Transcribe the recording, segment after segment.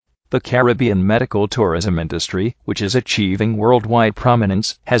The Caribbean medical tourism industry, which is achieving worldwide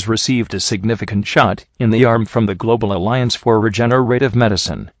prominence, has received a significant shot in the arm from the Global Alliance for Regenerative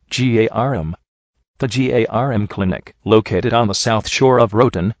Medicine, GARM. The GARM Clinic, located on the south shore of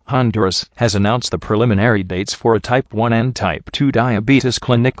Roatán, Honduras, has announced the preliminary dates for a type 1 and type 2 diabetes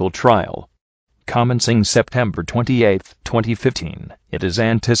clinical trial. Commencing September 28, 2015, it is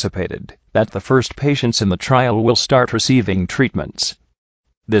anticipated that the first patients in the trial will start receiving treatments.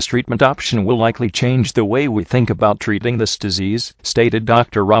 This treatment option will likely change the way we think about treating this disease, stated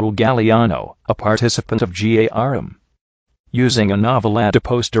Dr. Raul Galeano, a participant of GARM. Using a novel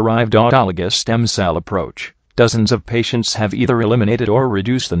adipose-derived autologous stem cell approach, dozens of patients have either eliminated or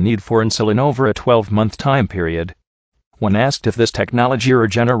reduced the need for insulin over a 12-month time period. When asked if this technology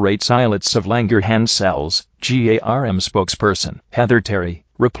regenerates islets of Langerhans cells, GARM spokesperson Heather Terry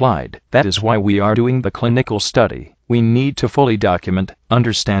replied, "That is why we are doing the clinical study. We need to fully document,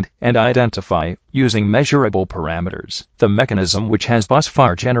 understand, and identify, using measurable parameters, the mechanism which has thus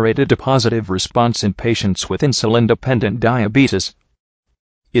far generated a positive response in patients with insulin-dependent diabetes."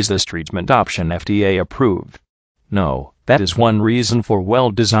 Is this treatment option FDA approved? No. That is one reason for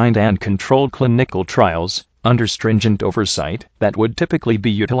well-designed and controlled clinical trials, under stringent oversight, that would typically be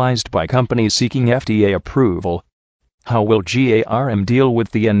utilized by companies seeking FDA approval. How will GARM deal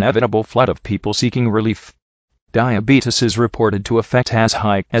with the inevitable flood of people seeking relief? Diabetes is reported to affect as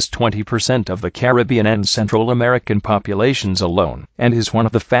high as 20% of the Caribbean and Central American populations alone, and is one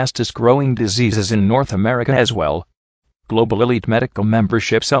of the fastest-growing diseases in North America as well. Global Elite Medical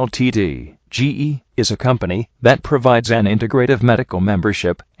Memberships Ltd. GE is a company that provides an integrative medical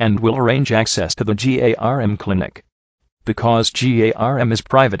membership and will arrange access to the GARM clinic. Because GARM is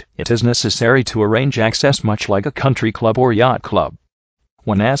private, it is necessary to arrange access much like a country club or yacht club.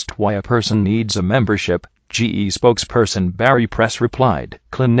 When asked why a person needs a membership, GE spokesperson Barry Press replied,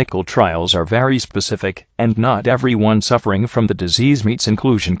 "Clinical trials are very specific, and not everyone suffering from the disease meets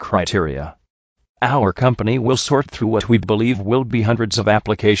inclusion criteria. Our company will sort through what we believe will be hundreds of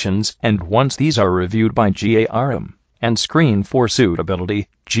applications, and once these are reviewed by GARM and screened for suitability,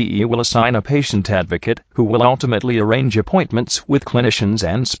 GE will assign a patient advocate who will ultimately arrange appointments with clinicians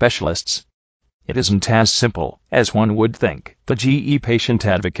and specialists." It isn't as simple as one would think. The GE patient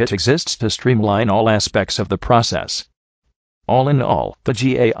advocate exists to streamline all aspects of the process. All in all, the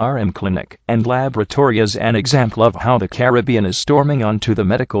GARM clinic and laboratory is an example of how the Caribbean is storming onto the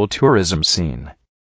medical tourism scene.